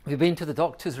Have you been to the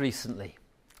doctors recently?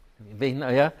 Have you been? Oh,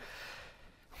 yeah?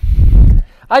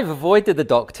 I've avoided the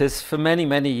doctors for many,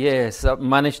 many years. I've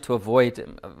managed to avoid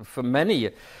them for many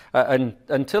years,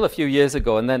 until a few years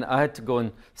ago, and then I had to go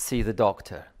and see the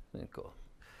doctor.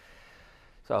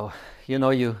 So,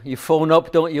 you phone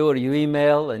up, don't you, or you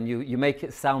email, and you make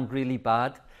it sound really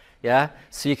bad, yeah?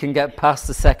 So you can get past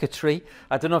the secretary.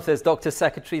 I don't know if there's doctor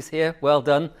secretaries here. Well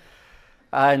done.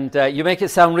 And you make it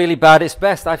sound really bad. It's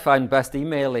best, I find best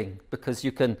emailing, because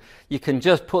you can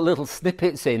just put little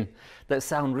snippets in that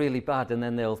sound really bad, and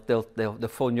then they'll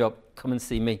phone you up, come and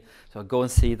see me. So I go and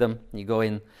see them. You go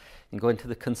into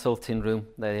the consulting room.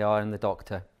 There they are, and the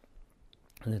doctor.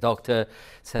 And the doctor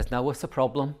says, "Now, what's the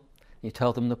problem?" You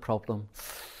tell them the problem.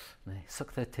 And they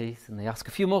suck their teeth, and they ask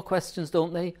a few more questions,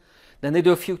 don't they? Then they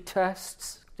do a few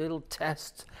tests, little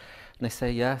tests, and they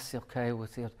say, "Yes, okay,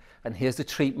 and here's the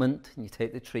treatment," and you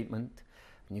take the treatment,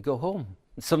 and you go home.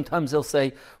 And sometimes they'll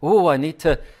say, "Oh, I need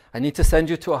to send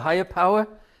you to a higher power."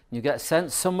 And you get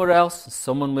sent somewhere else.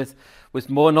 Someone with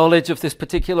more knowledge of this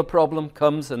particular problem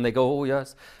comes, and they go, "Oh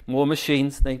yes, more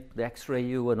machines." They X-ray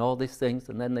you and all these things,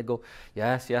 and then they go,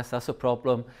 "Yes, that's a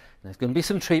problem. There's going to be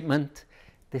some treatment.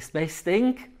 This may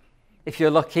sting, if you're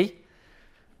lucky."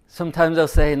 Sometimes they'll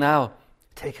say, "Now,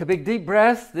 take a big deep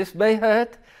breath. This may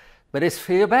hurt, but it's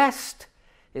for your best.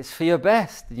 It's for your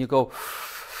best." And you go,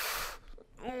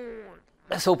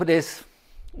 "Let's hope it is."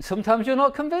 Sometimes you're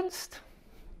not convinced.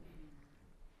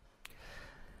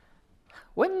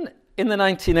 When in the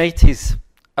 1980s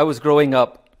I was growing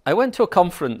up, I went to a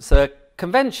conference, a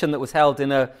convention that was held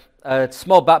in a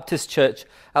small Baptist church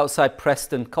outside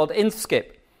Preston called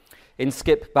Inskip.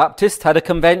 Inskip Baptist had a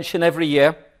convention every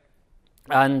year,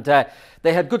 and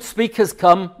they had good speakers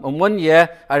come. And one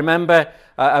year, I remember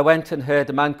I went and heard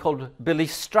a man called Billy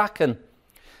Strachan.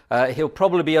 He'll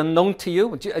probably be unknown to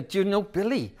you. Do you know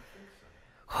Billy?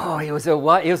 Oh, he was a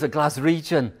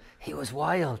Glaswegian. He was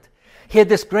wild. He had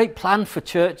this great plan for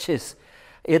churches.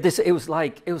 It was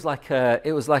like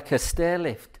a stair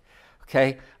lift,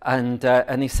 okay.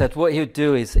 And he said what he would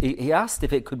do is he asked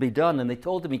if it could be done, and they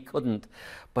told him he couldn't.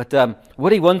 But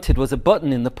what he wanted was a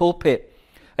button in the pulpit,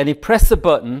 and he pressed the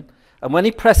button. And when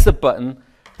he pressed the button,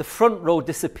 the front row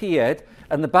disappeared,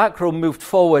 and the back row moved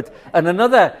forward, and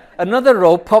another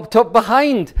row popped up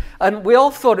behind. And we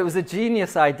all thought it was a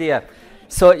genius idea.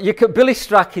 So Billy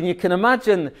Strachan, you can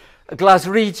imagine.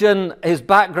 Glaswegian, his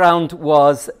background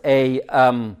was a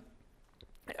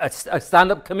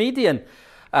stand-up comedian,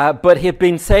 but he had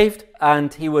been saved,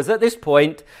 and he was, at this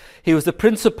point, he was the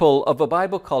principal of a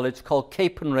Bible college called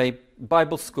Capernwray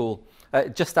Bible School,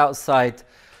 just outside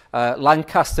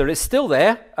Lancaster. It's still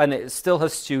there, and it still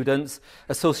has students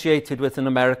associated with an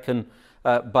American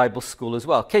Bible school as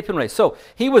well, Capernwray. So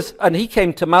he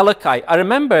came to Malachi. I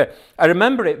remember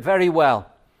it very well.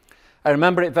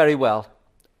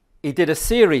 He did a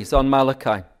series on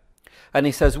Malachi, and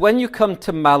he says, when you come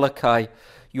to Malachi,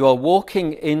 you are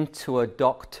walking into a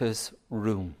doctor's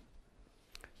room.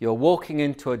 You're walking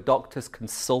into a doctor's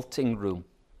consulting room.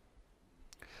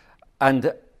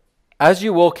 And as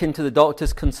you walk into the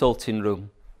doctor's consulting room,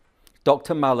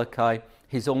 Dr. Malachi,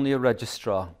 he's only a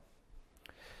registrar.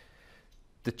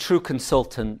 The true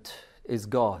consultant is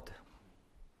God.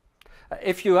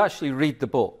 If you actually read the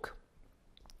book,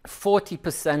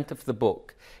 40% of the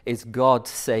book is God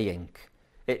saying.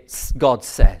 It's God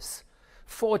says.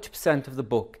 40% of the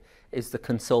book is the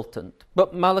consultant.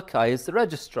 But Malachi is the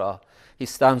registrar. He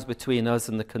stands between us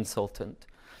and the consultant.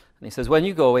 And he says, when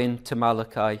you go into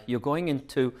Malachi, you're going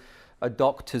into a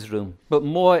doctor's room. But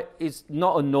more, he's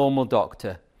not a normal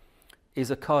doctor.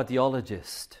 He's a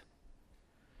cardiologist.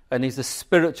 And he's a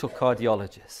spiritual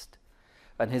cardiologist.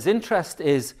 And his interest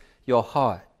is your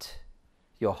heart.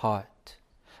 Your heart.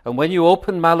 And when you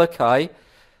open Malachi,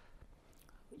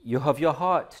 you have your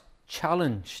heart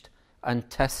challenged and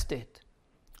tested.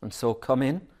 And so come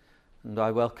in, and I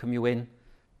welcome you in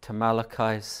to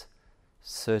Malachi's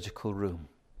surgical room.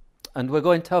 And we're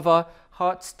going to have our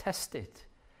hearts tested.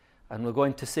 And we're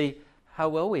going to see how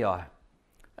well we are.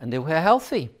 And if we're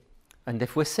healthy. And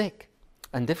if we're sick.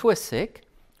 And if we're sick,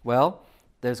 well,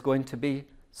 there's going to be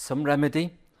some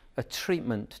remedy, a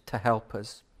treatment to help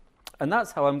us. And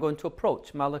that's how I'm going to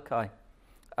approach Malachi.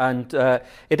 And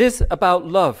it is about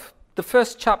love. The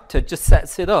first chapter just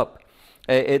sets it up.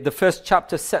 The first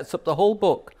chapter sets up the whole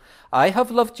book. I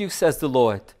have loved you, says the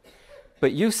Lord.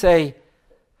 But you say,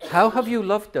 how have you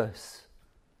loved us?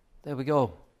 There we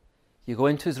go. You go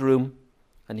into his room,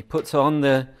 and he puts on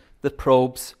the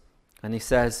probes, and he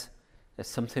says, there's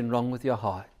something wrong with your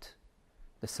heart.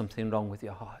 There's something wrong with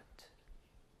your heart.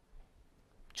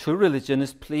 True religion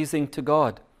is pleasing to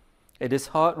God. It is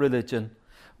heart religion.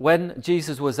 when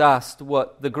Jesus was asked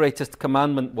what the greatest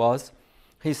commandment was,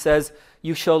 he says,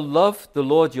 "You shall love the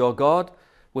Lord your God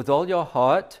with all your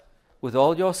heart, with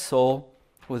all your soul,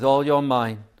 with all your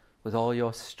mind, with all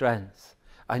your strength.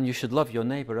 And you should love your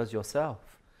neighbor as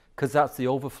yourself," because that's the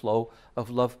overflow of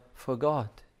love for God.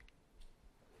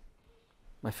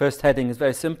 My first heading is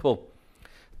very simple: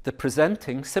 the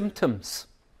presenting symptoms.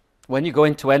 When you go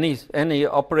into any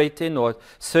operating or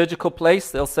surgical place,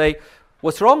 they'll say,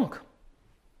 "What's wrong?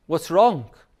 What's wrong?"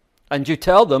 And you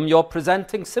tell them you're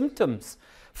presenting symptoms.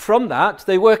 From that,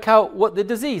 they work out what the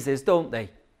disease is, don't they?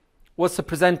 What's the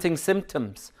presenting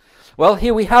symptoms? Well,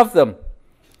 here we have them.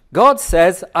 God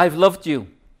says, "I've loved you."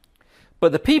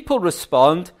 But the people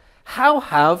respond, "How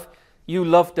have you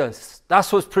loved us?"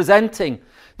 That's what's presenting.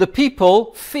 The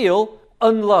people feel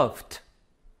unloved.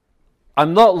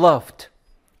 I'm not loved.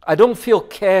 I don't feel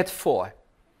cared for.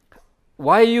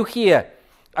 Why are you here?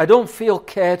 I don't feel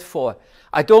cared for.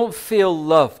 I don't feel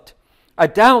loved. I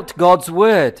doubt God's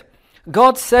word.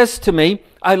 God says to me,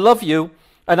 "I love you,"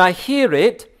 and I hear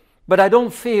it, but I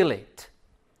don't feel it.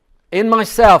 In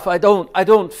myself, I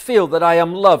don't feel that I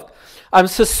am loved. I'm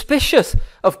suspicious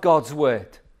of God's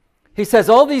word. He says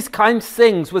all these kind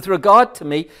things with regard to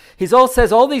me. He also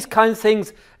says all these kind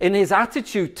things in his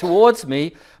attitude towards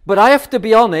me, but I have to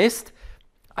be honest,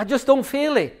 I just don't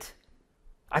feel it.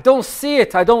 I don't see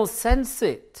it. I don't sense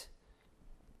it.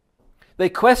 They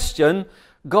question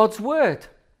God's word.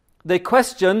 They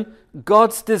question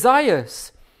God's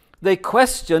desires. They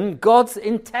question God's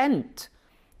intent.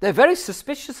 They're very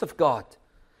suspicious of God.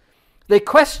 They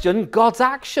question God's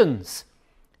actions.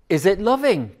 Is it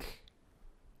loving?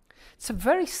 It's a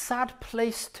very sad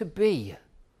place to be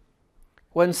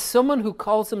when someone who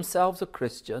calls themselves a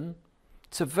Christian,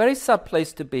 it's a very sad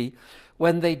place to be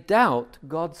when they doubt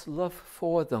God's love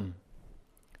for them.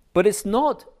 But it's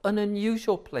not an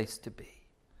unusual place to be.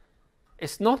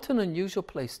 It's not an unusual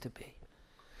place to be.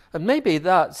 And maybe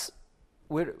that's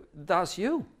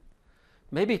you.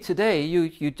 Maybe today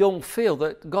you don't feel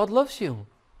that God loves you.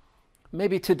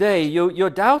 Maybe today you're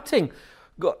doubting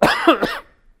God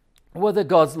whether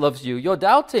God loves you. You're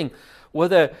doubting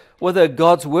whether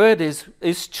God's word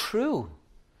is true,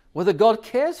 whether God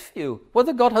cares for you,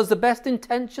 whether God has the best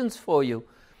intentions for you.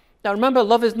 Now remember,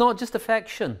 love is not just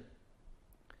affection.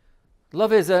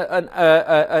 Love is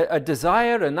a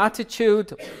desire, an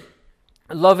attitude.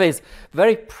 Love is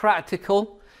very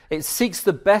practical. It seeks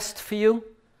the best for you.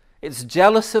 It's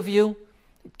jealous of you.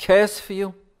 It cares for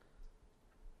you.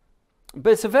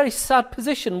 But it's a very sad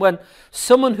position when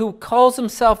someone who calls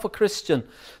himself a Christian,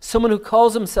 someone who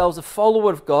calls themselves a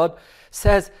follower of God,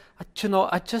 says,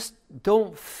 I just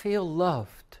don't feel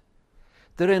loved.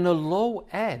 They're in a low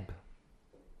ebb.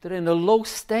 They're in a low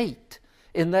state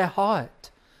in their heart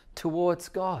towards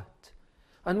God.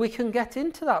 And we can get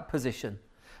into that position.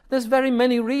 There's very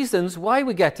many reasons why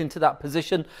we get into that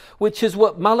position, which is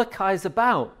what Malachi is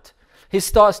about. He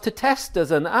starts to test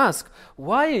us and ask,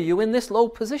 why are you in this low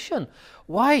position?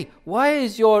 Why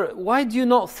do you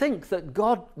not think that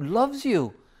God loves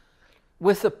you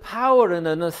with a power and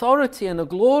an authority and a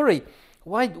glory?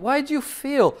 Why do you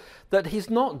feel that he's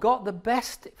not got the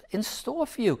best in store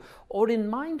for you or in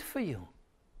mind for you?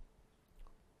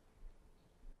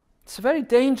 It's a very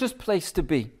dangerous place to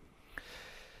be.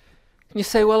 You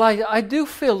say, well, I do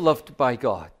feel loved by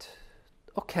God.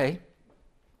 Okay.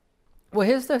 Well,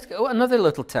 here's another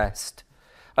little test.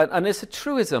 And it's a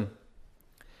truism.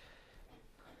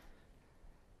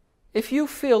 If you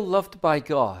feel loved by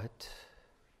God,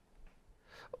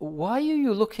 why are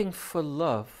you looking for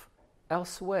love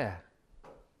elsewhere?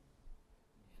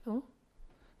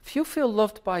 If you feel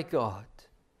loved by God,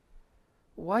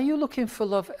 why are you looking for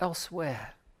love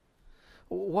elsewhere?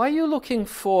 Why are you looking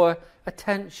for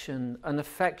attention and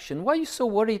affection? Why are you so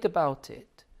worried about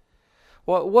it?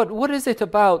 What is it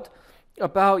about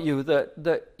you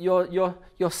that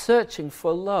you're searching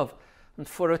for love and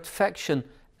for affection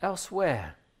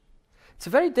elsewhere? It's a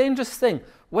very dangerous thing.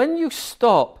 When you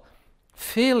stop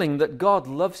feeling that God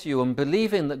loves you and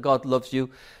believing that God loves you,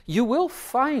 you will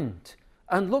find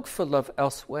and look for love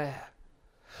elsewhere.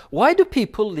 Why do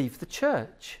people leave the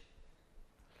church?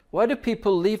 Why do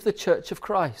people leave the Church of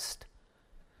Christ?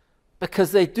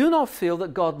 Because they do not feel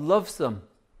that God loves them.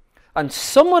 And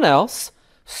someone else,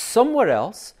 somewhere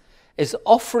else, is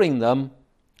offering them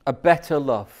a better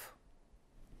love.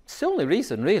 It's the only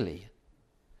reason, really.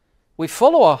 We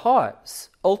follow our hearts,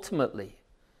 ultimately.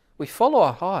 We follow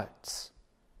our hearts.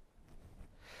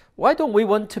 Why don't we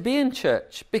want to be in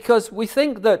church? Because we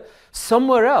think that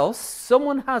somewhere else,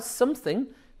 someone has something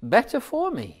better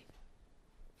for me.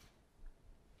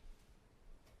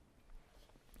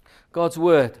 God's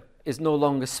word is no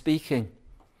longer speaking.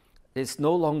 It's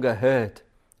no longer heard.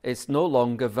 It's no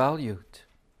longer valued.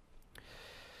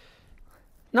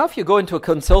 Now, if you go into a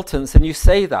consultant's and you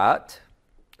say that,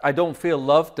 I don't feel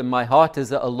loved and my heart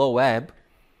is at a low ebb,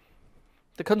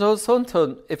 the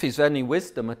consultant, if he's any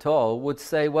wisdom at all, would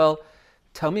say, well,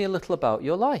 tell me a little about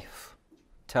your life.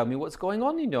 Tell me what's going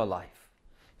on in your life.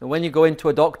 And when you go into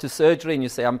a doctor's surgery and you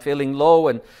say, I'm feeling low,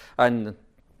 and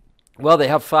well, they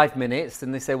have 5 minutes,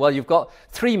 and they say, well, you've got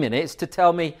 3 minutes to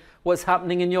tell me what's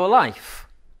happening in your life.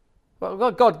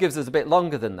 Well, God gives us a bit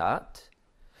longer than that.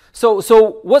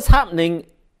 So what's happening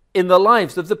in the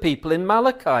lives of the people in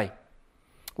Malachi?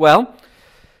 Well,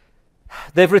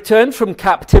 they've returned from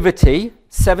captivity,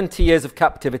 70 years of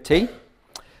captivity.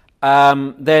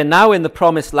 They're now in the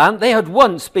promised land. They had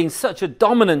once been such a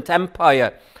dominant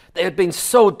empire. They had been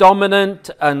so dominant,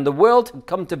 and the world had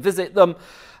come to visit them.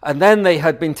 And then they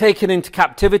had been taken into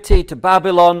captivity to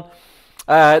Babylon.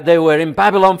 They were in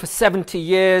Babylon for 70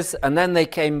 years, and then they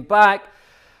came back.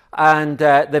 And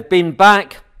they've been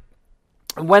back.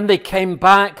 And when they came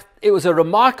back, it was a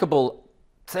remarkable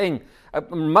thing, a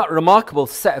remarkable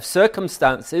set of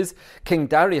circumstances. King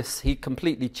Darius, he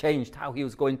completely changed how he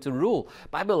was going to rule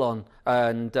Babylon,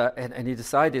 and he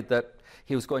decided that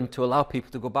he was going to allow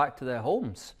people to go back to their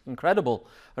homes. Incredible,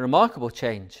 a remarkable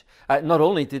change. Not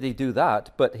only did he do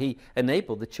that, but he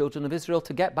enabled the children of Israel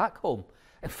to get back home.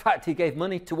 In fact, he gave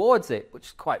money towards it, which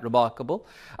is quite remarkable.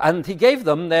 And he gave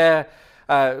them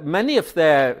many of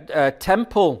their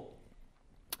temple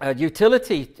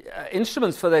utility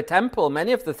instruments for their temple,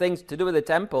 many of the things to do with the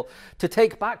temple, to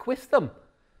take back with them.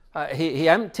 He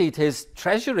emptied his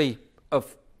treasury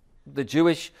of the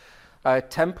Jewish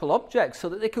temple objects so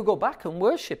that they could go back and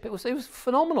worship. It was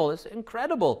phenomenal. It's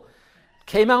incredible.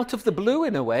 Came out of the blue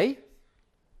in a way.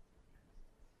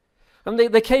 And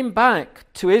they came back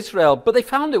to Israel, but they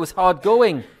found it was hard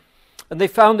going, and they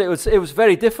found it was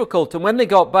very difficult. And when they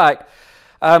got back,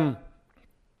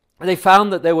 they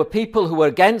found that there were people who were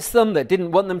against them, that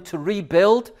didn't want them to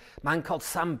rebuild. A man called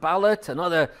Sanballat and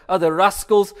other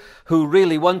rascals who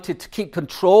really wanted to keep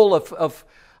control of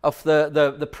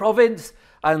the province,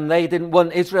 and they didn't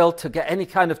want Israel to get any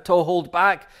kind of toehold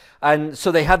back. And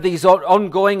so they had these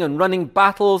ongoing and running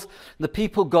battles. The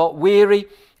people got weary,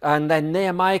 and then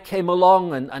Nehemiah came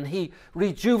along, and he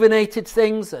rejuvenated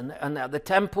things, and the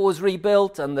temple was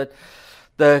rebuilt, and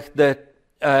the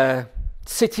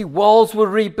city walls were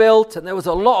rebuilt, and there was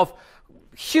a lot of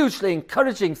hugely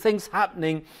encouraging things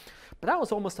happening. But that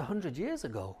was almost 100 years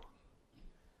ago.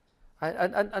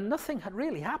 And nothing had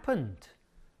really happened.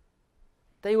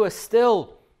 They were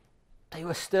still an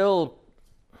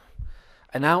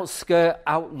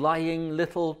outlying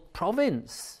little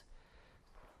province.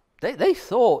 They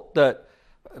thought that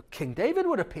King David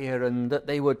would appear and that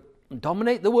they would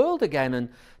dominate the world again and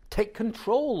take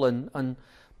control.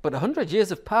 But 100 years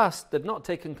have passed. They've not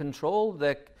taken control.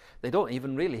 They don't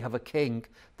even really have a king,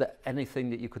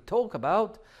 anything that you could talk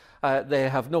about. They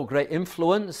have no great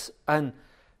influence, and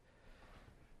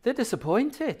they're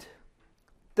disappointed.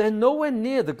 They're nowhere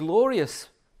near the glorious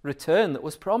return that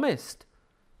was promised.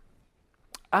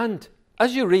 And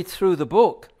as you read through the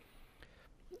book,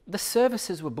 the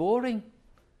services were boring.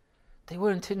 They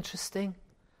weren't interesting.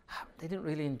 They didn't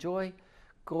really enjoy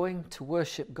going to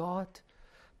worship God.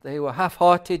 They were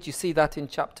half-hearted. You see that in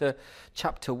chapter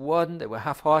 1. They were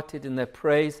half-hearted in their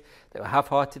praise. They were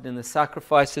half-hearted in the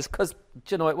sacrifices, because,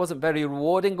 it wasn't very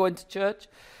rewarding going to church.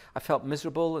 I felt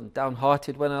miserable and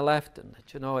downhearted when I left. And,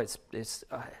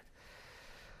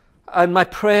 and my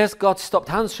prayers, God stopped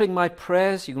answering my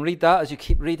prayers. You can read that as you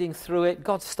keep reading through it.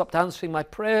 God stopped answering my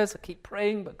prayers. I keep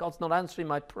praying, but God's not answering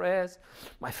my prayers.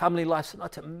 My family life's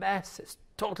not a mess. It's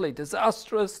totally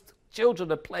disastrous.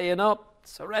 Children are playing up,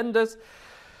 surrenders.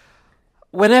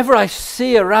 Whenever I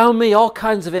see around me all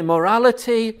kinds of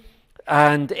immorality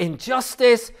and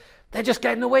injustice, they're just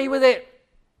getting away with it.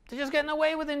 They're just getting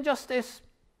away with injustice.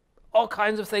 All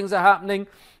kinds of things are happening.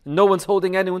 No one's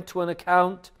holding anyone to an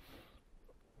account.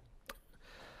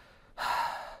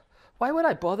 Why would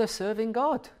I bother serving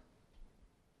God?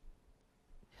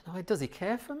 Does he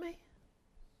care for me?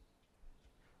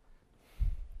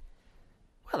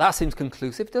 Well, that seems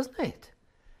conclusive, doesn't it?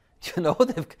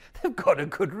 They've got a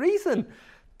good reason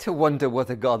to wonder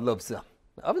whether God loves them,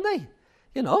 haven't they?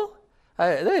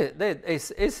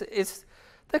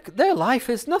 Their life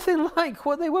is nothing like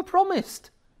what they were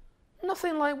promised.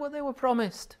 Nothing like what they were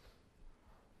promised.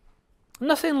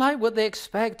 Nothing like what they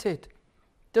expected.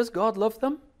 Does God love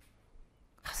them?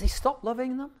 Has he stopped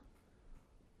loving them?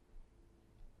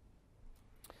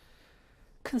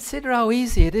 Consider how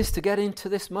easy it is to get into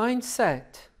this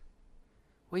mindset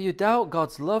where you doubt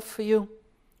God's love for you,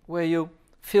 where you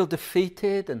feel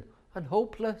defeated and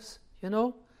hopeless, you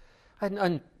know.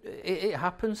 And it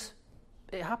happens.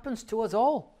 It happens to us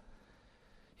all.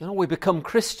 You know, we become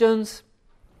Christians.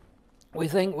 We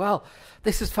think, well,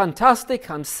 this is fantastic.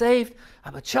 I'm saved.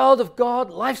 I'm a child of God.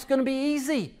 Life's going to be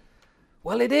easy.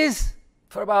 Well, it is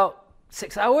for about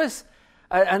 6 hours.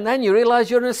 And then you realize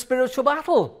you're in a spiritual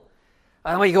battle.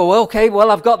 And we go, well, okay,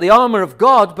 well, I've got the armor of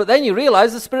God. But then you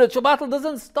realize the spiritual battle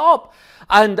doesn't stop.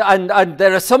 And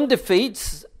there are some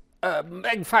defeats.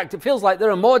 In fact, it feels like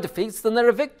there are more defeats than there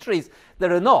are victories.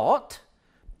 There are not.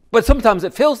 But sometimes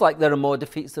it feels like there are more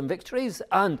defeats than victories.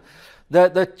 And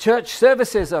the church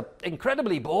services are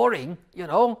incredibly boring, you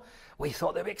know. We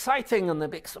thought they'd be exciting, and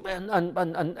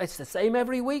it's the same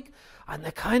every week. And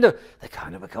they kind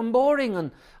of become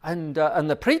boring. And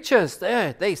the preachers,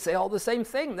 they say all the same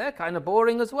thing. They're kind of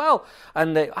boring as well.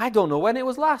 And I don't know when it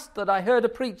was last that I heard a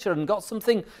preacher and got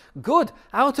something good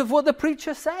out of what the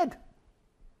preacher said.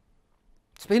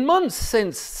 It's been months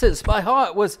since my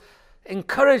heart was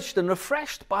encouraged and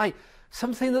refreshed by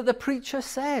something that the preacher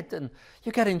said. And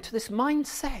you get into this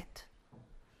mindset.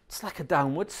 It's like a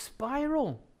downward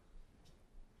spiral.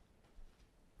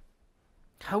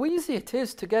 How easy it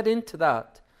is to get into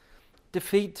that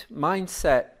defeat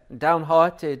mindset,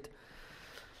 downhearted.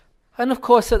 And of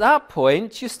course, at that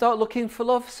point, you start looking for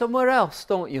love somewhere else,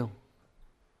 don't you?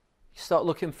 You start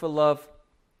looking for love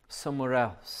somewhere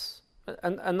else.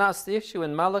 And that's the issue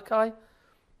in Malachi.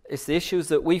 It's the issues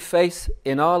that we face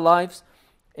in our lives,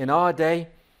 in our day,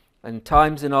 and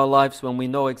times in our lives when we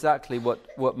know exactly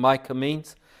what Malachi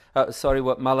means,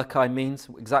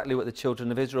 exactly what the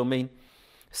children of Israel mean.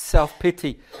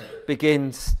 Self-pity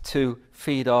begins to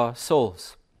feed our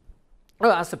souls.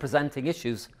 Well, that's the presenting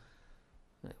issues.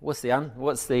 What's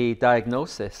the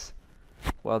diagnosis?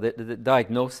 Well, the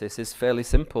diagnosis is fairly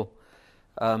simple.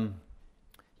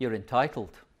 You're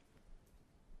entitled.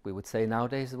 We would say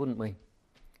nowadays, wouldn't we?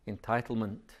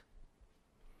 Entitlement.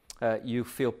 You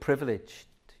feel privileged.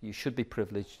 You should be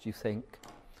privileged, you think.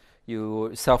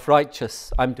 You're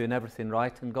self-righteous. I'm doing everything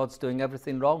right and God's doing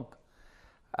everything wrong.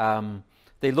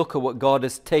 They look at what God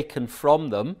has taken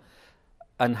from them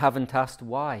and haven't asked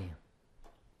why.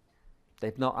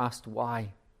 They've not asked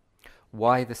why.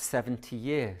 Why the 70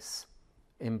 years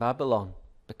in Babylon?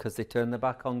 Because they turned their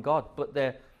back on God. But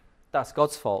that's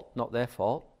God's fault, not their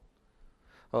fault.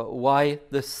 Why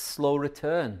the slow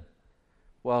return?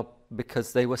 Well,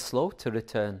 because they were slow to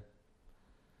return.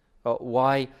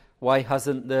 Why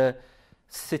hasn't the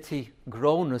city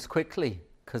grown as quickly?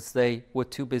 Because they were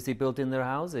too busy building their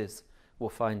houses. We'll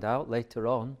find out later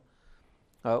on.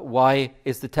 Why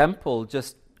is the temple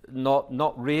just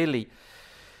not really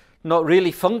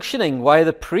functioning? Why are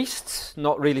the priests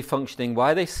not really functioning?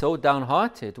 Why are they so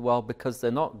downhearted? Well, because they're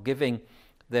not giving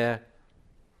their,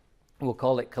 we'll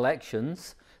call it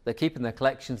collections. They're keeping their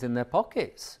collections in their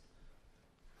pockets.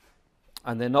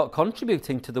 And they're not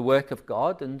contributing to the work of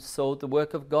God, and so the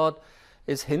work of God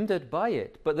is hindered by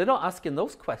it. But they're not asking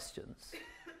those questions.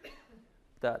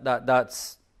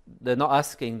 They're not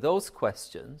asking those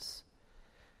questions.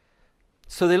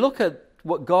 So they look at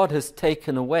what God has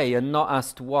taken away and not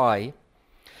asked why,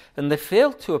 and they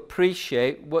fail to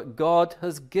appreciate what God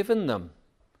has given them.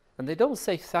 And they don't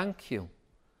say thank you.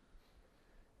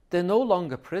 They're no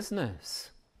longer prisoners.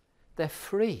 They're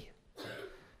free.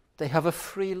 They have a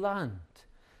free land.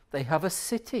 They have a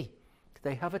city.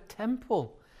 They have a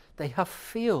temple. They have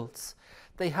fields.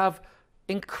 They have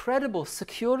incredible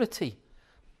security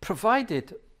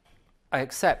provided, I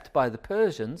accept, by the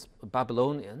Persians,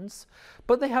 Babylonians,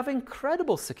 but they have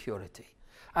incredible security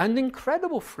and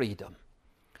incredible freedom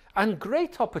and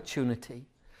great opportunity.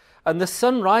 And the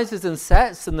sun rises and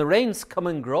sets, and the rains come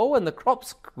and grow, and the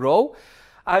crops grow,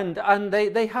 and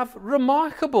they have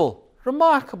remarkable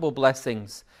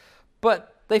blessings,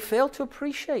 but they fail to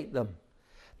appreciate them.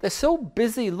 They're so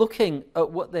busy looking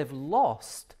at what they've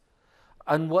lost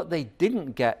and what they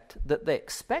didn't get that they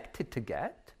expected to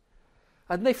get,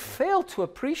 and they fail to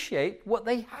appreciate what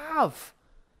they have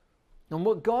and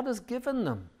what God has given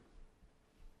them.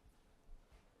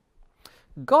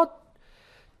 God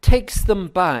takes them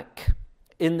back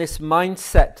in this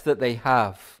mindset that they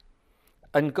have,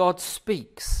 and God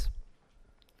speaks.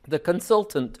 The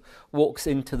consultant walks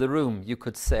into the room, you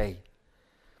could say.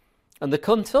 And the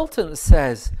consultant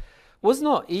says, "Was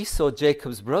not Esau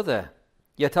Jacob's brother?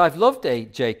 Yet I've loved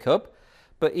Jacob,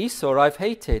 but Esau I've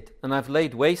hated, and I've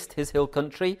laid waste his hill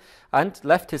country and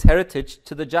left his heritage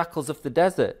to the jackals of the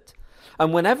desert."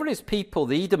 And whenever his people,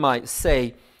 the Edomites,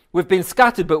 say, "We've been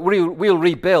scattered, but we'll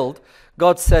rebuild,"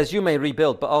 God says, "You may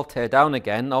rebuild, but I'll tear down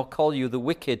again. I'll call you the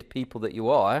wicked people that you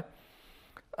are,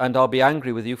 and I'll be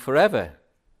angry with you forever."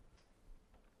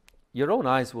 Your own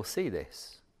eyes will see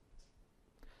this.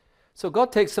 So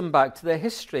God takes them back to their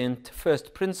history and to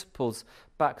first principles,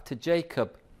 back to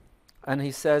Jacob. And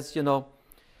he says,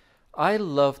 I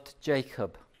loved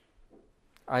Jacob.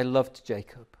 I loved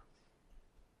Jacob.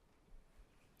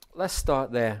 Let's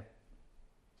start there.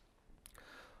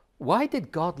 Why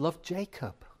did God love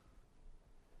Jacob?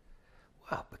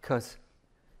 Well, because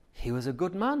he was a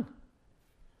good man.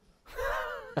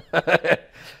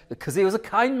 Because he was a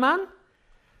kind man.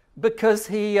 Because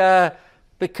he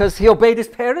obeyed his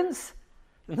parents.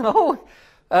 No.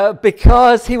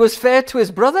 Because he was fair to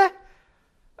his brother.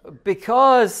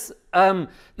 Because there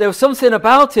was something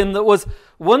about him that was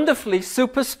wonderfully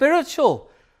super spiritual.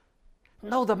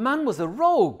 No, the man was a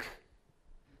rogue.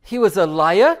 He was a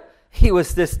liar. He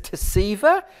was this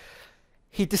deceiver.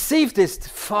 He deceived his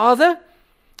father.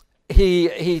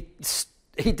 He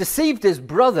deceived his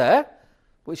brother,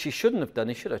 which he shouldn't have done.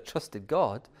 He should have trusted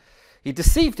God. He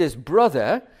deceived his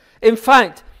brother. In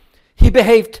fact, he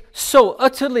behaved so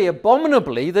utterly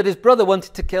abominably that his brother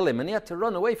wanted to kill him, and he had to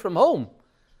run away from home.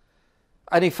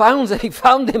 And he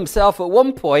found himself at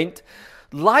one point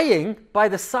lying by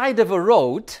the side of a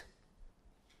road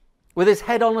with his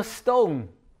head on a stone.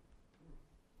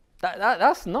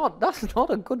 That's not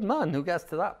a good man who gets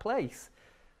to that place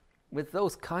with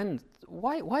those kind.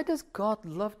 Why does God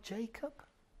love Jacob?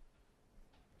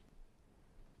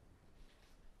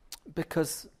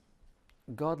 Because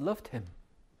God loved him.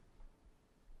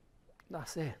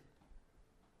 That's it.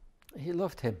 He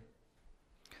loved him.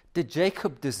 Did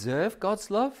Jacob deserve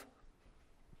God's love?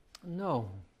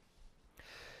 No.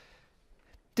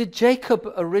 Did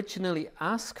Jacob originally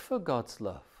ask for God's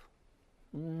love?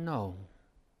 No.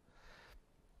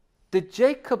 Did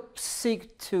Jacob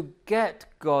seek to get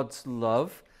God's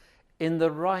love in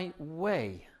the right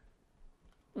way?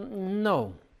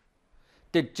 No.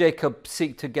 Did Jacob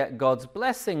seek to get God's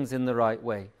blessings in the right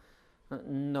way?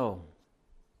 No.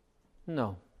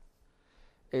 No.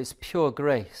 It's pure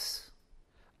grace.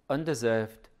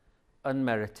 Undeserved,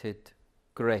 unmerited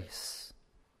grace.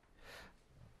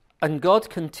 And God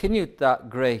continued that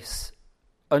grace,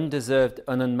 undeserved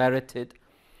and unmerited,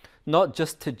 not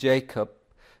just to Jacob,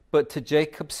 but to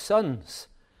Jacob's sons.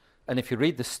 And if you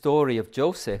read the story of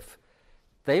Joseph,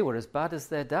 they were as bad as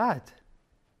their dad,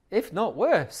 if not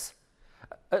worse.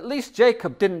 At least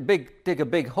Jacob didn't dig a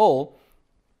big hole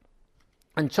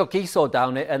and chuck Esau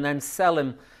down it and then sell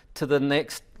him to the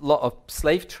next lot of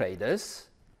slave traders.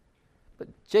 But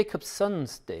Jacob's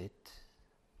sons did.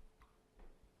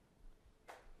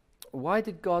 Why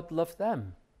did God love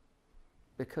them?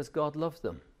 Because God loved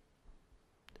them.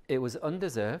 It was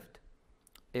undeserved.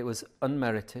 It was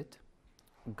unmerited.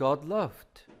 God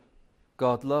loved.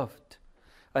 God loved.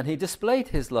 And he displayed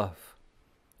his love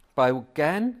by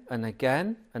again and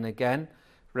again and again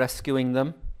rescuing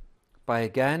them, by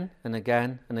again and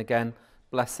again and again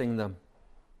blessing them.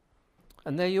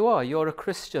 And there you are, you're a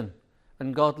Christian,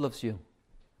 and God loves you.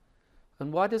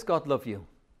 And why does God love you?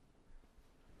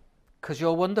 Because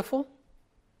you're wonderful?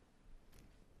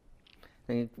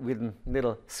 And with a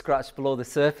little scratch below the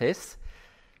surface,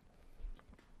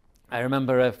 I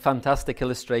remember a fantastic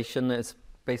illustration. It's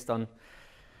based on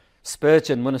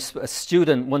Spurgeon. When a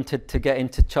student wanted to get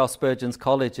into Charles Spurgeon's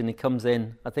college, and he comes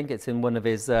in, I think it's in one of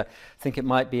his, I think it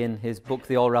might be in his book,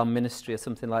 The All-Round Ministry, or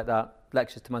something like that,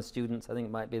 Lectures to My Students, I think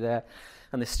it might be there.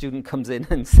 And the student comes in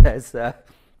and says,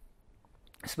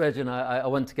 Spurgeon, I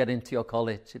want to get into your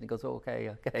college. And he goes,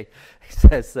 okay. He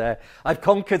says, I've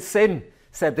conquered sin,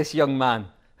 said this young man.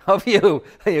 Have you?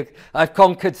 I've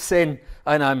conquered sin,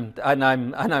 and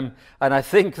I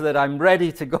think that I'm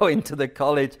ready to go into the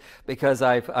college because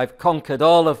I've conquered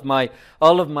all of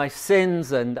my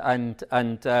sins. And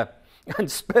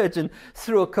Spurgeon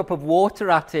threw a cup of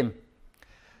water at him,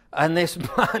 and this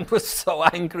man was so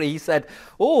angry. He said,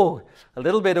 "Oh, a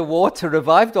little bit of water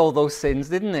revived all those sins,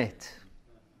 didn't it?"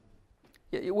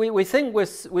 We think we're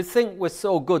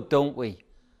so good, don't we?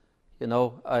 You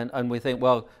know, and we think,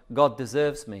 well, God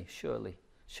deserves me, surely.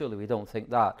 Surely we don't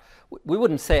think that. We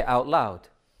wouldn't say it out loud,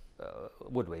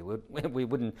 would we? We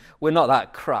wouldn't. We're not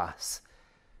that crass.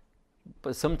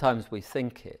 But sometimes we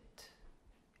think it.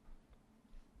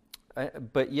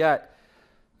 But yet,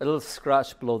 a little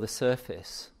scratch below the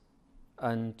surface,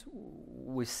 and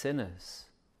we're sinners,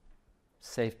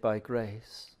 saved by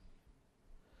grace.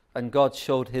 And God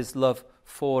showed his love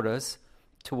for us,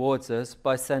 towards us,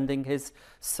 by sending his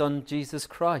Son Jesus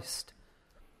Christ.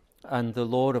 And the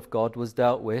law of God was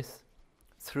dealt with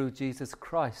through Jesus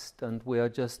Christ, and we are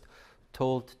just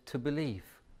told to believe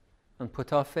and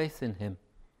put our faith in him.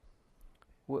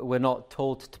 We're not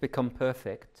told to become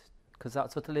perfect, because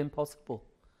that's utterly impossible.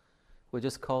 We're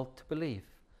just called to believe,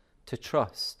 to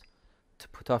trust, to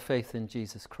put our faith in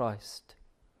Jesus Christ.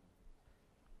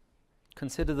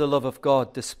 Consider the love of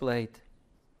God displayed.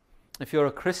 If you're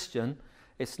a Christian,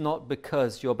 it's not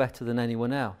because you're better than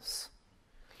anyone else.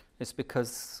 It's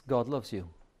because God loves you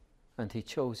and He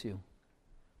chose you.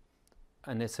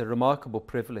 And it's a remarkable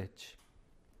privilege.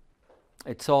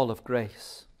 It's all of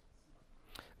grace.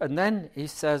 And then he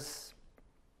says,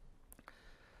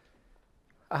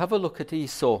 have a look at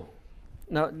Esau.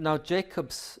 Now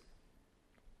Jacob's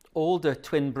older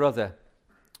twin brother,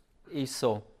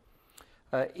 Esau.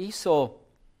 Esau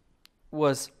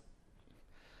was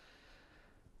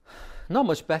not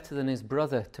much better than his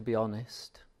brother, to be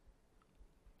honest.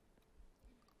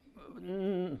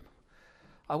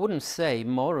 I wouldn't say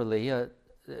morally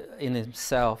in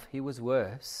himself he was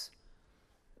worse.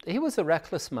 He was a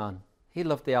reckless man. He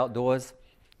loved the outdoors.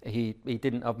 He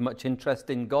didn't have much interest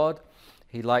in God.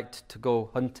 He liked to go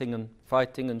hunting and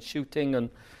fighting and shooting and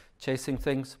chasing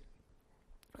things.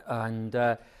 And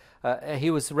he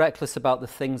was reckless about the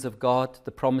things of God,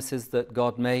 the promises that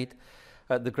God made,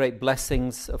 the great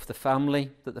blessings of the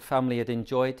family that the family had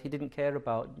enjoyed. He didn't care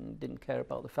about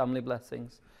the family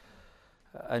blessings.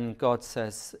 And God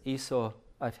says, Esau,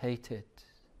 I've hated.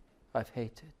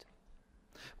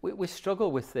 We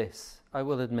struggle with this, I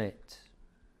will admit.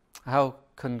 How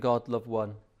can God love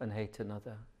one and hate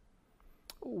another?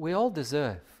 We all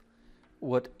deserve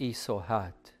what Esau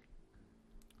had,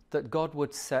 that God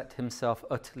would set himself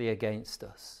utterly against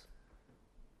us.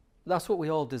 That's what we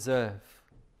all deserve.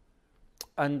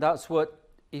 And that's what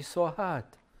Esau had.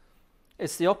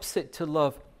 It's the opposite to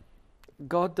love.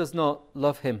 God does not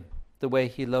love him the way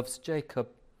he loves Jacob.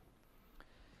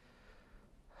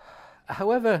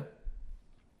 However,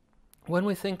 when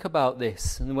we think about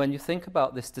this, and when you think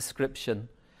about this description,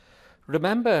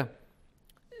 remember,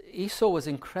 Esau was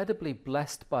incredibly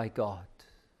blessed by God.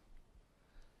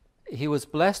 He was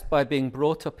blessed by being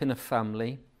brought up in a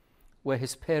family where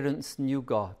his parents knew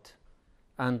God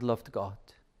and loved God.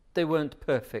 They weren't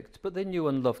perfect, but they knew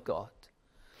and loved God.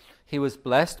 He was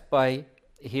blessed by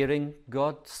hearing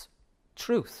God's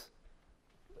truth.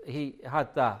 He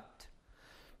had that.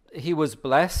 He was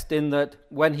blessed in that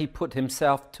when he put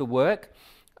himself to work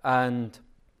and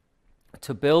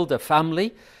to build a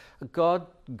family, God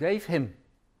gave him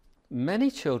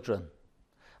many children.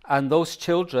 And those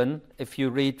children, if you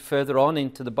read further on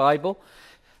into the Bible,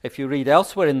 if you read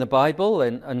elsewhere in the Bible,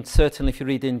 and certainly if you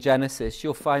read in Genesis,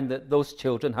 you'll find that those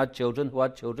children had children who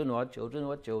had children who had children who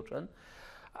had children.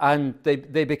 And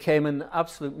they became an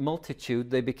absolute multitude.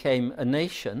 They became a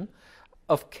nation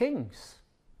of kings.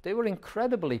 They were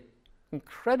incredibly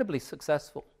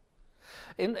successful.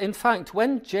 In fact,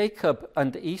 when Jacob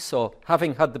and Esau,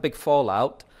 having had the big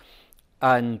fallout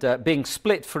and being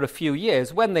split for a few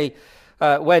years,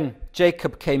 when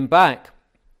Jacob came back,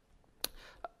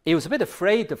 he was a bit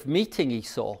afraid of meeting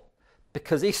Esau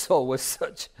because Esau was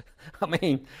such.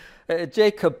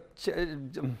 Jacob.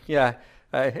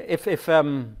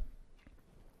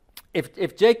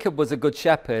 If Jacob was a good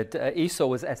shepherd, Esau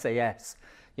was SAS.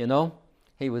 You know,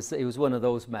 he was one of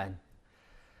those men,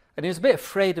 and he was a bit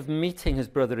afraid of meeting his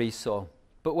brother Esau.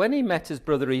 But when he met his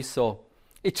brother Esau,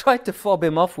 he tried to fob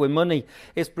him off with money.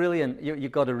 It's brilliant.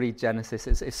 You've got to read Genesis.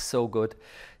 It's so good.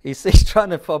 He's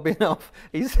trying to fob him off.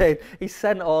 He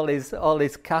sent all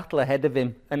his cattle ahead of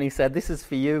him, and he said, "This is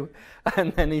for you."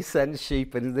 And then he sent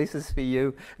sheep, and "This is for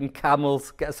you," and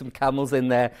camels. Get some camels in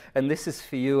there, and "This is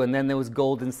for you." And then there was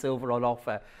gold and silver on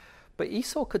offer. But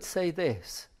Esau could say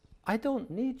this: "I don't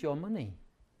need your money.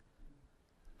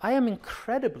 I am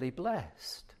incredibly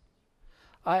blessed."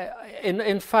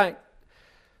 In fact,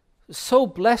 so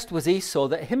blessed was Esau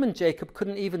that him and Jacob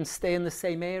couldn't even stay in the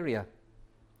same area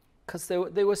because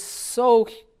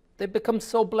they'd become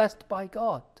so blessed by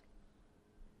God.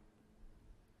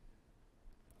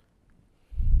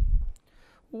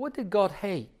 What did God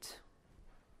hate?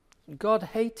 God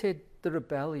hated the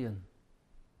rebellion.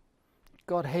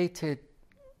 God hated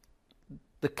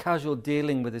the casual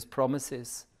dealing with his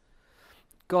promises.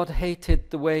 God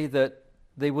hated the way that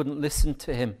they wouldn't listen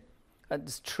to him.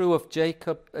 It's true of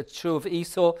Jacob, it's true of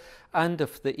Esau, and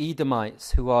of the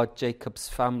Edomites, who are Jacob's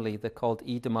family. They're called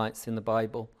Edomites in the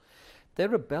Bible. They're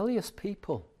rebellious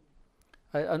people.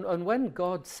 And when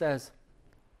God says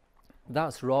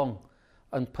that's wrong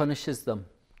and punishes them,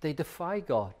 they defy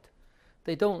God.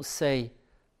 They don't say,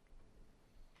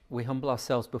 "We humble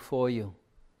ourselves before you."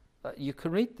 You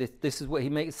can read this. This is what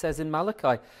he says in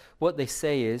Malachi. What they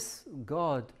say is,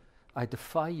 "God, I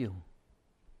defy you.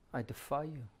 I defy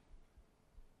you."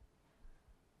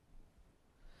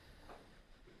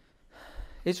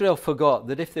 Israel forgot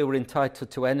that if they were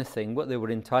entitled to anything, what they were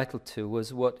entitled to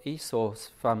was what Esau's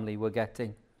family were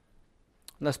getting.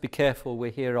 Let's be careful,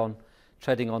 we're here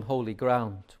treading on holy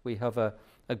ground. We have a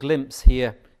glimpse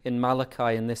here in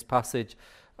Malachi, in this passage,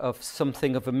 of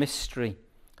something of a mystery,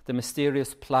 the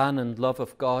mysterious plan and love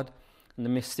of God, and the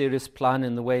mysterious plan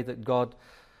in the way that God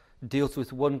deals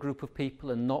with one group of people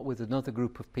and not with another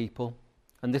group of people.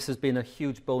 And this has been a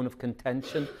huge bone of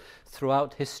contention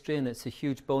throughout history, and it's a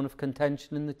huge bone of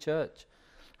contention in the church.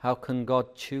 How can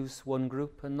God choose one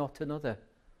group and not another?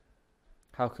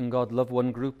 How can God love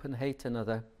one group and hate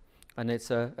another? And it's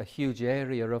a huge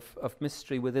area of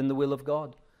mystery within the will of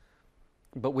God.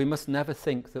 But we must never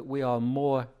think that we are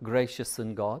more gracious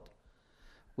than God.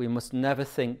 We must never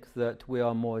think that we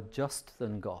are more just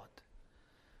than God.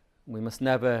 We must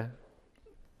never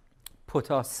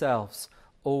put ourselves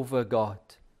over God.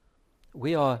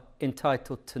 We are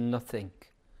entitled to nothing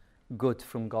good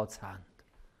from God's hand.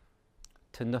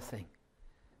 To nothing.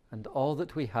 And all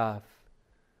that we have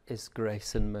is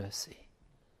grace and mercy.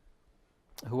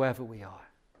 Whoever we are.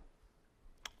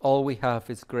 All we have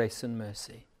is grace and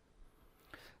mercy.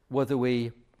 Whether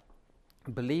we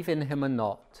believe in him or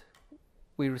not,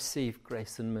 we receive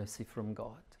grace and mercy from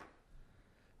God.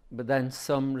 But then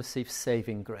some receive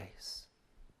saving grace.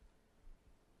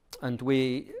 And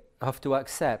we have to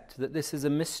accept that this is a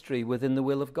mystery within the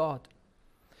will of God.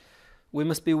 We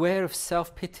must beware of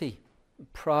self-pity,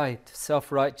 pride,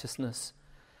 self-righteousness.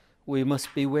 We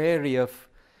must be wary of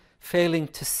failing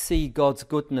to see God's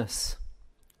goodness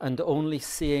and only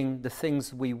seeing the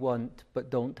things we want but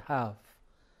don't have.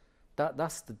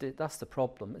 That's the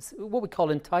problem. It's what we call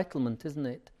entitlement, isn't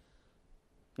it,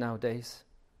 nowadays?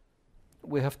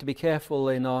 We have to be careful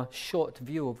in our short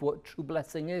view of what true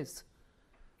blessing is.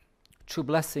 True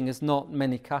blessing is not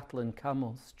many cattle and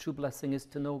camels. True blessing is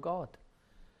to know God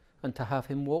and to have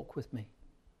him walk with me.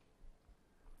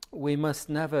 We must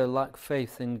never lack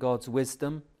faith in God's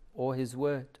wisdom or his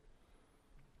word.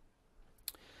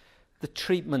 The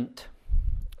treatment.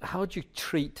 How do you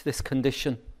treat this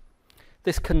condition?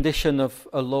 This condition of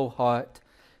a low heart,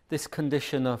 this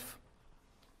condition of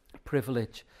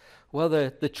privilege. Well,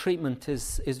 the treatment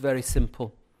is very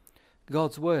simple.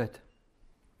 God's word.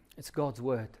 It's God's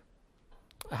word.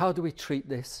 How do we treat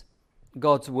this?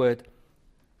 God's word.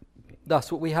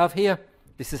 That's what we have here.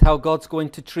 This is how God's going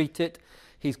to treat it.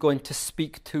 He's going to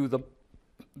speak to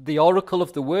the oracle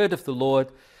of the word of the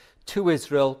Lord to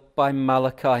Israel by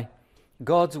Malachi.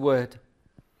 God's word.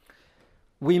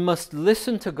 We must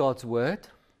listen to God's word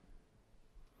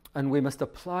and we must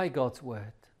apply God's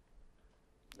word.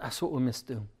 That's what we must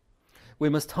do. We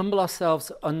must humble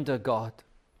ourselves under God.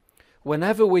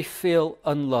 Whenever we feel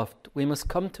unloved, we must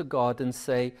come to God and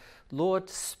say, Lord,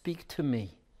 speak to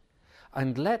me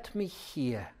and let me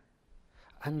hear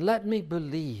and let me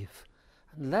believe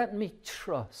and let me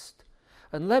trust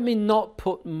and let me not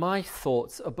put my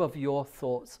thoughts above your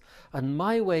thoughts and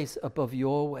my ways above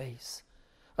your ways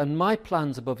and my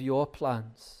plans above your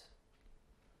plans.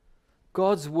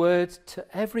 God's word to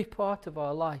every part of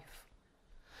our life.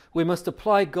 We must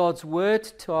apply God's word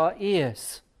to our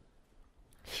ears.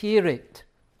 Hear it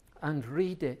and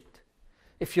read it.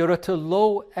 If you're at a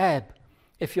low ebb,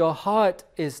 if your heart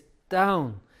is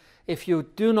down, if you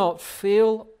do not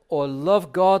feel or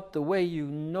love God the way you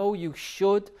know you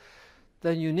should,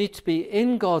 then you need to be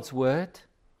in God's word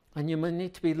and you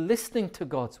need to be listening to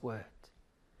God's word.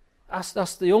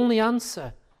 That's the only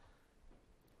answer.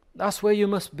 That's where you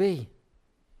must be.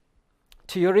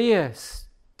 To your ears,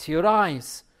 to your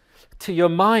eyes, to your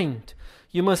mind.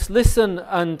 You must listen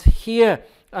and hear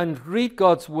and read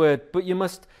God's word, but you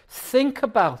must think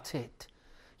about it.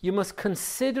 You must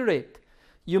consider it.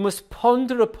 You must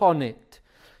ponder upon it.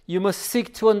 You must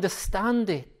seek to understand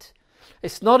it.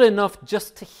 It's not enough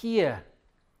just to hear.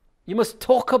 You must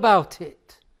talk about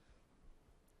it.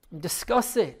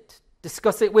 Discuss it.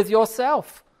 Discuss it with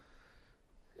yourself.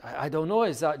 I don't know,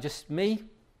 is that just me?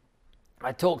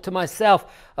 I talk to myself.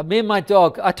 Me and my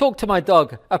dog. I talk to my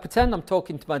dog. I pretend I'm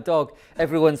talking to my dog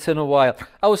every once in a while.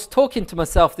 I was talking to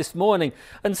myself this morning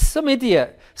and some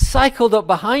idiot cycled up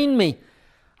behind me.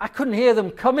 I couldn't hear them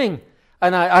coming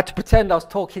and I had to pretend I was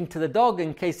talking to the dog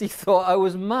in case he thought I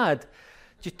was mad.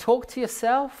 Do you talk to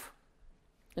yourself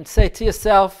and say to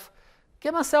yourself,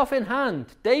 get myself in hand?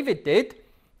 David did.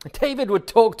 David would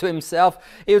talk to himself.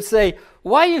 He would say,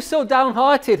 why are you so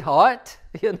downhearted, heart?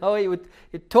 You know,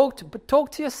 he'd talk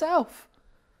to yourself.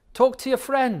 Talk to your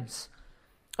friends.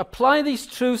 Apply these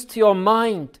truths to your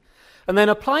mind. And then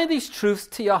apply these truths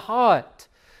to your heart.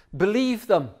 Believe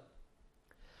them.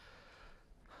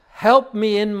 Help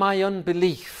me in my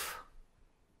unbelief.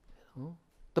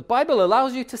 The Bible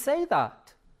allows you to say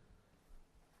that.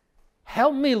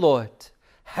 Help me, Lord.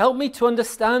 Help me to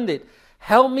understand it.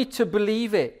 Help me to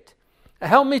believe it.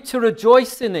 Help me to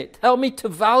rejoice in it. Help me to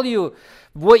value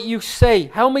what you say.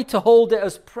 Help me to hold it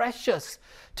as precious.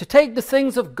 To take the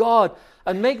things of God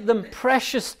and make them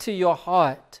precious to your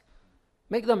heart.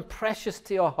 Make them precious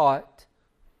to your heart.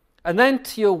 And then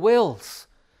to your wills.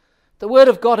 The Word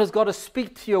of God has got to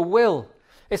speak to your will.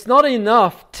 It's not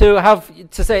enough to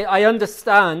say, I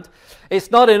understand. It's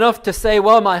not enough to say,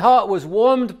 well, my heart was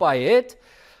warmed by it.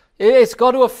 It's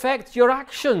got to affect your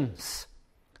actions.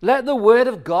 Let the Word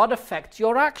of God affect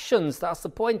your actions. That's the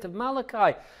point of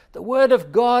Malachi. The Word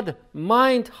of God,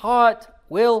 mind, heart,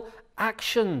 will,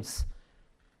 actions.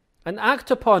 And act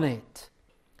upon it.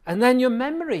 And then your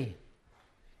memory.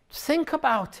 Think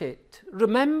about it.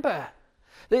 Remember.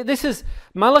 This is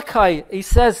Malachi. He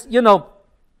says,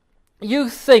 you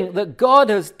think that God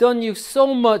has done you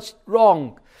so much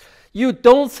wrong. You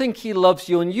don't think he loves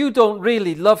you, and you don't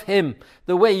really love him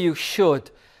the way you should.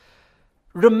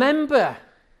 Remember.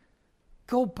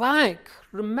 Go back.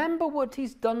 Remember what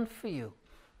he's done for you.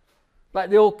 Like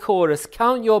the old chorus,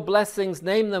 count your blessings,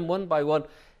 name them one by one.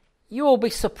 You will be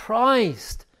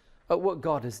surprised at what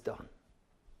God has done.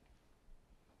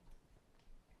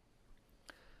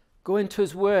 Go into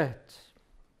his word.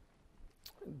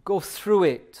 Go through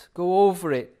it. Go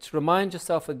over it. Remind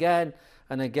yourself again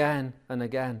and again and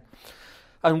again.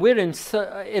 And we're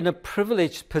in a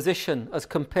privileged position as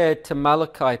compared to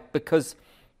Malachi, because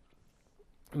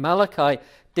Malachi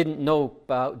didn't know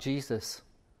about Jesus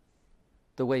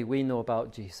the way we know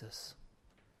about Jesus.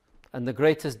 And the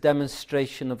greatest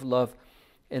demonstration of love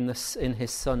in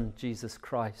his Son, Jesus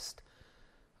Christ.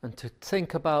 And to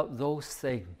think about those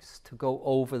things, to go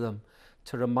over them,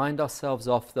 to remind ourselves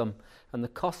of them, and the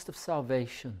cost of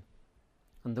salvation,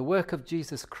 and the work of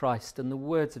Jesus Christ, and the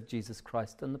words of Jesus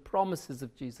Christ, and the promises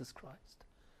of Jesus Christ.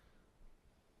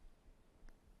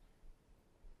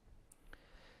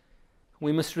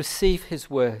 We must receive his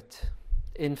word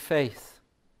in faith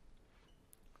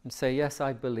and say, yes,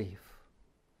 I believe.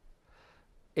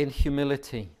 In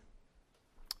humility,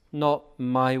 not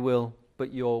my will,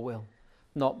 but your will.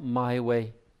 Not my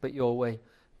way, but your way.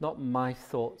 Not my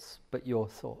thoughts, but your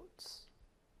thoughts.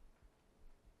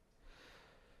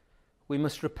 We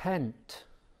must repent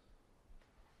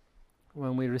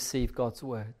when we receive God's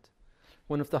word.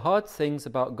 One of the hard things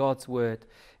about God's word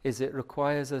is it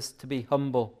requires us to be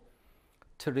humble,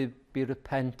 to be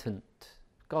repentant.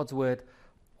 God's word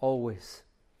always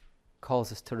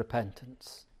calls us to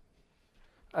repentance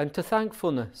and to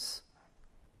thankfulness,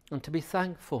 and to be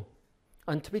thankful,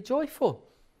 and to be joyful,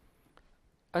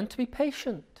 and to be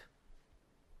patient,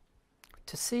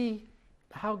 to see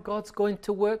how God's going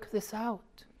to work this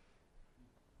out.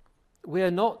 We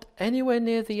are not anywhere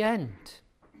near the end.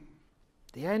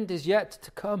 The end is yet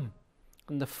to come,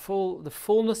 and the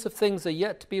fullness of things are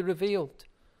yet to be revealed.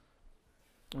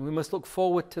 And we must look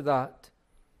forward to that,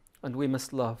 and we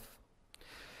must love.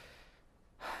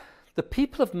 The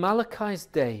people of Malachi's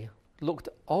day looked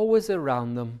always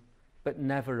around them, but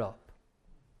never up.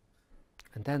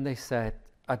 And then they said,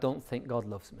 I don't think God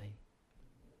loves me.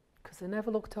 Because they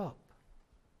never looked up.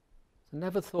 They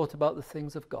never thought about the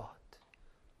things of God,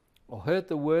 or heard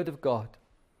the word of God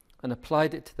and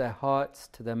applied it to their hearts,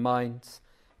 to their minds,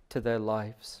 to their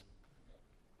lives.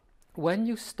 When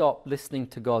you stop listening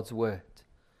to God's word,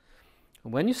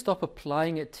 and when you stop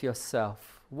applying it to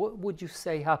yourself, what would you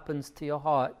say happens to your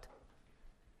heart?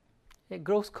 It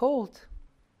grows cold,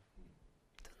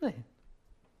 doesn't it?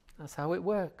 That's how it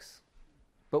works.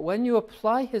 But when you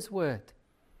apply his word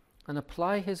and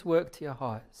apply his work to your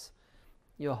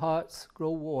hearts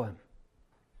grow warm.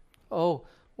 Oh,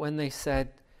 when they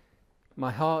said,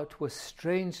 my heart was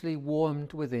strangely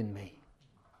warmed within me.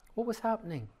 What was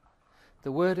happening?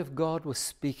 The word of God was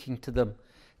speaking to them.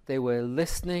 They were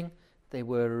listening, they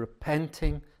were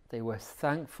repenting, they were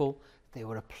thankful, they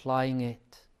were applying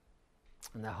it.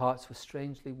 And their hearts were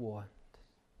strangely warmed.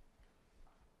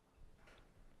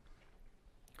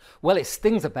 Well, it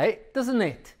stings a bit, doesn't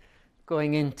it?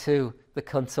 Going into the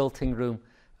consulting room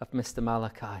of Mr.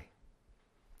 Malachi.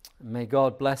 And may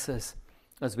God bless us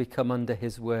as we come under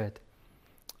his word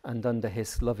and under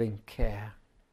his loving care.